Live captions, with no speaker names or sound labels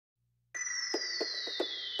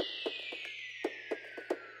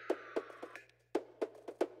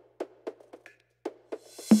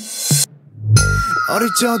어릴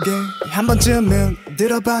적에 한 번쯤은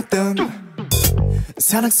들어봤던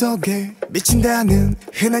사랑 속에 미친다는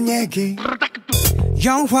흔한 얘기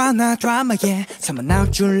영화나 드라마에 서만 나올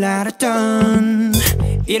줄 알았던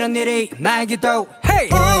이런 일이 나에게도 hey!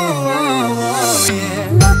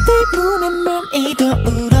 너 때문에 맘이도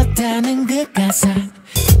울었다는 그 가사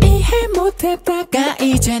이해 못했다가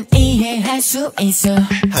이젠 이해할 수 있어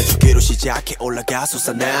아주 귀로 시작해 올라가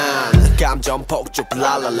솟아난 감정 폭죽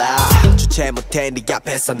랄랄라 주체 못해 네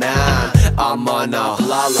앞에서 난 어머나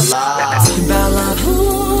랄랄라 Talking about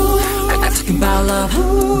love Talking about love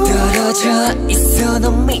떨어져 있어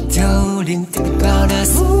너 믿어 우린 Talking about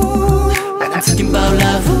us Talking about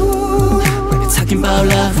love Talking about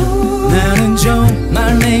love 나는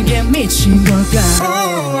정말 내게 미친 걸까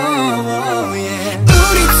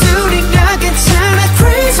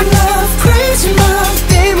Crazy love, crazy love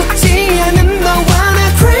때묻지 않은 너와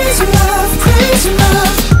나 Crazy love, crazy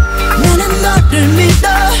love 나는 너를 믿어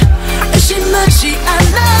의심하지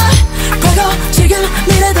않아 과거 지금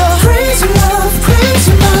미래도 Crazy love,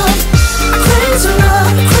 crazy love Crazy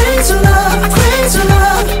love, crazy love, crazy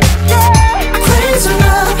love yeah. Crazy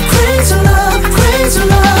love, crazy love, crazy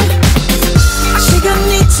love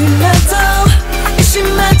시간이 지나도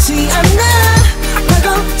의심하지 않아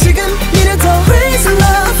과거 지금 미래도 Crazy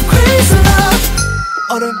love, crazy love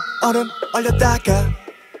얼음 얼렸다가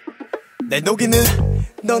내 녹이는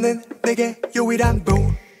너는 내게 유일한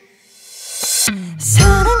부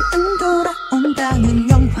사랑은 돌아온다는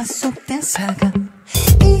영화 속 대사가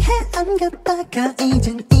이해 안 갔다가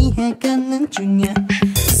이젠 이해가는 중이야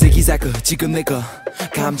새기사그 지금 내가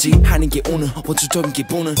감지하는 게 오늘 원초적인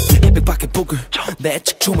기분은 백밖에 북을 내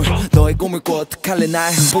직춤을 너의 꿈을 꿔 어떡할래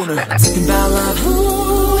나의 흥분을 Talking about love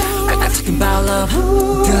Talking about love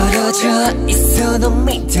떨어져 있어 너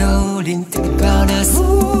믿어 우린 Talking about us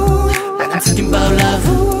Talking about love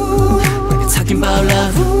Talking about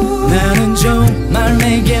love 나는 정말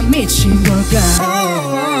내게 미친 걸까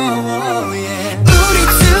우리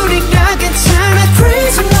둘이가 괜찮아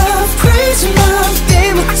Crazy love, crazy love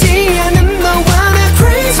때묻지 않은 너와 나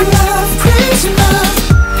Crazy love, crazy love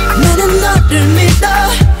나는 너를 믿어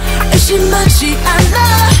의심하지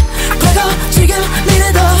않아 과거 지금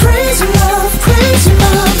미래도 Crazy love, crazy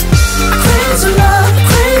love Crazy love,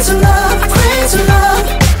 crazy love, crazy love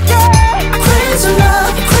yeah. Crazy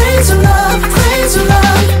love, crazy love, crazy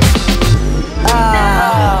love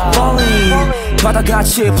Falling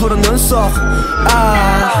바다같이 푸른 눈속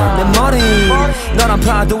내 머리 너란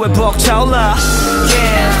파도에 벅차올라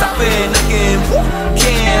Can't stop it 느낌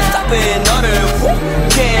Can't stop it 너를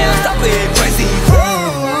Can't stop it crazy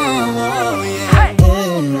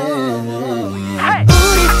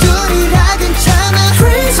우리 둘이라 괜찮아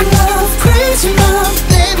Crazy love, crazy love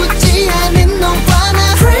때묻지 않은 너와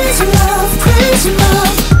나 Crazy love, crazy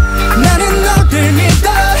love 나는 너를 믿어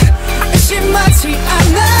의심하지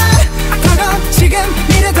않아 과거 지금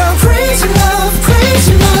미래도 Crazy love